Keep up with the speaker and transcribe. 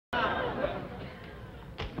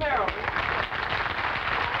Marilyn.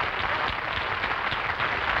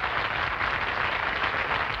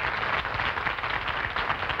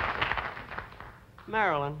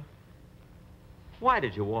 Marilyn, why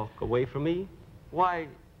did you walk away from me? Why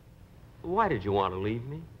did you want to leave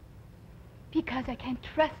me? Because I can't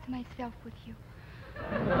trust myself with you.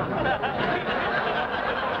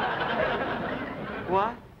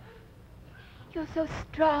 What? You're so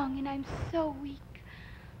strong and I'm so weak.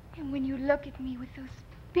 And when you look at me with those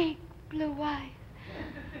big blue eyes,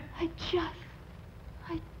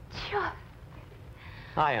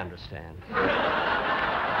 I understand.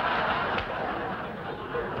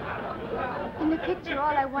 In the picture,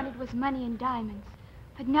 all I wanted was money and diamonds.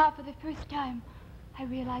 But now, for the first time, I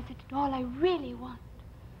realize that all I really want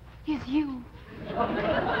is you.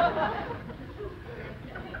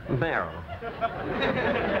 Meryl.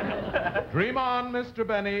 Dream on, Mr.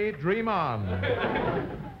 Benny, dream on.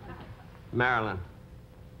 Marilyn.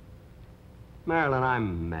 Marilyn,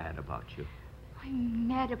 I'm mad about you. I'm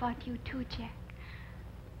mad about you, too, Jack.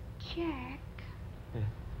 Jack? Yeah.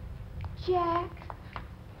 Jack,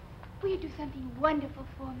 will you do something wonderful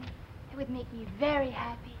for me? It would make me very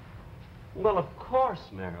happy. Well, of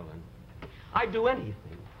course, Marilyn. I'd do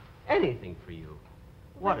anything. Anything for you.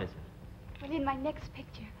 What is it? Well, in my next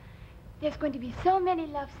picture, there's going to be so many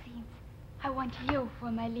love scenes. I want you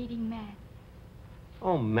for my leading man.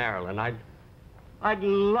 Oh, Marilyn, I'd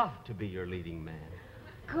love to be your leading man.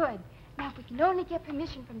 Good. Now, if we can only get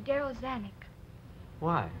permission from Darryl Zanuck.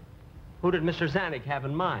 Why? Who did Mr. Zanuck have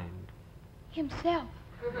in mind? Himself.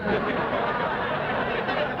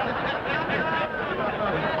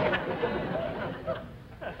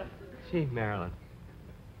 Gee, Marilyn,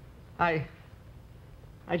 I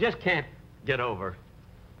just can't get over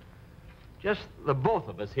just the both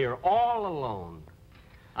of us here all alone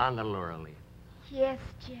on the Laurel. Yes,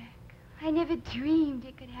 Jack. I never dreamed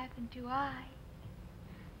it could happen to I.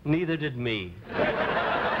 Neither did me.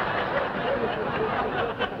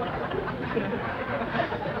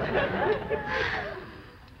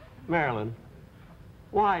 Marilyn,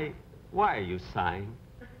 why are you sighing?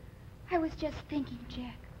 I was just thinking,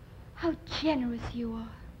 Jack, how generous you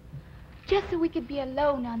are. Just so we could be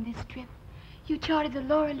alone on this trip, you chartered the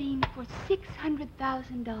Laureline for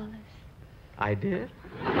 $600,000. I did?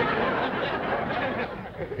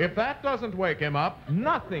 If that doesn't wake him up,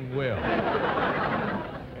 nothing will.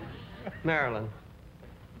 Marilyn,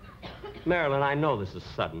 I know this is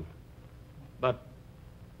sudden, but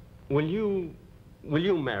will you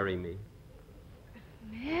marry me?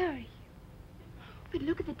 Marry? But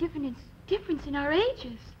look at the difference in our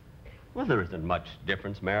ages. Well, there isn't much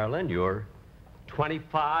difference, Marilyn. You're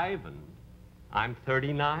 25 and I'm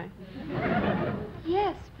 39.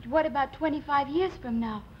 Yes, but what about 25 years from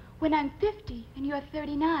now, when I'm 50 and you're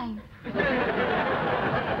 39?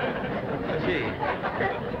 Gee,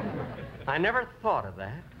 I never thought of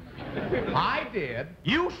that. I did.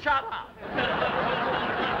 You shut up!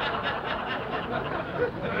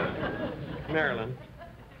 Marilyn,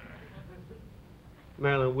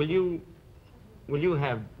 will you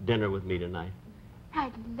have dinner with me tonight?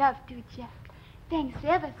 I'd love to, Jack. Thanks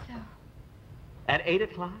ever so. At 8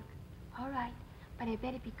 o'clock? All right, but I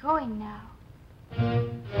better be going now.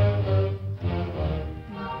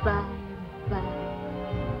 Bye-bye,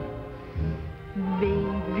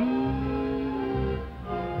 baby.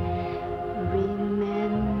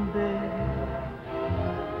 Remember,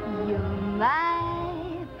 you're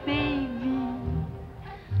my baby.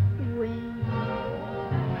 When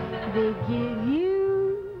they give you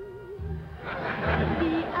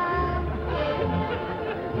the eye,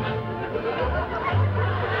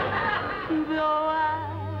 though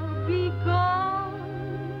I'll be gone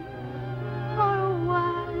for a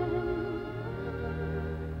while,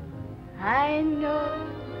 I know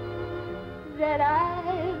that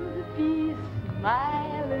I'll be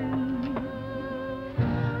smiling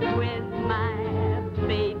with my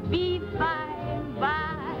baby by and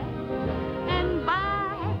by, and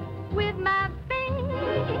by with my baby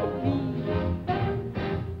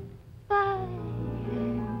by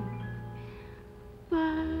and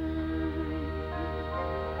by.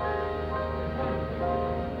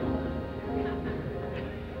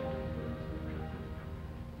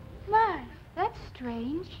 My, that's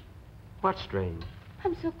strange. What's strange?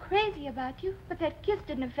 I'm so crazy about you, but that kiss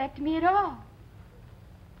didn't affect me at all.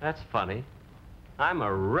 That's funny. I'm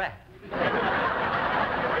a wreck. See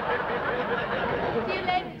you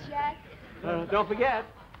later, Jack. Don't forget.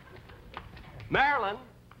 Marilyn,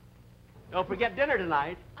 don't forget dinner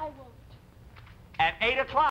tonight I won't. at 8 o'clock.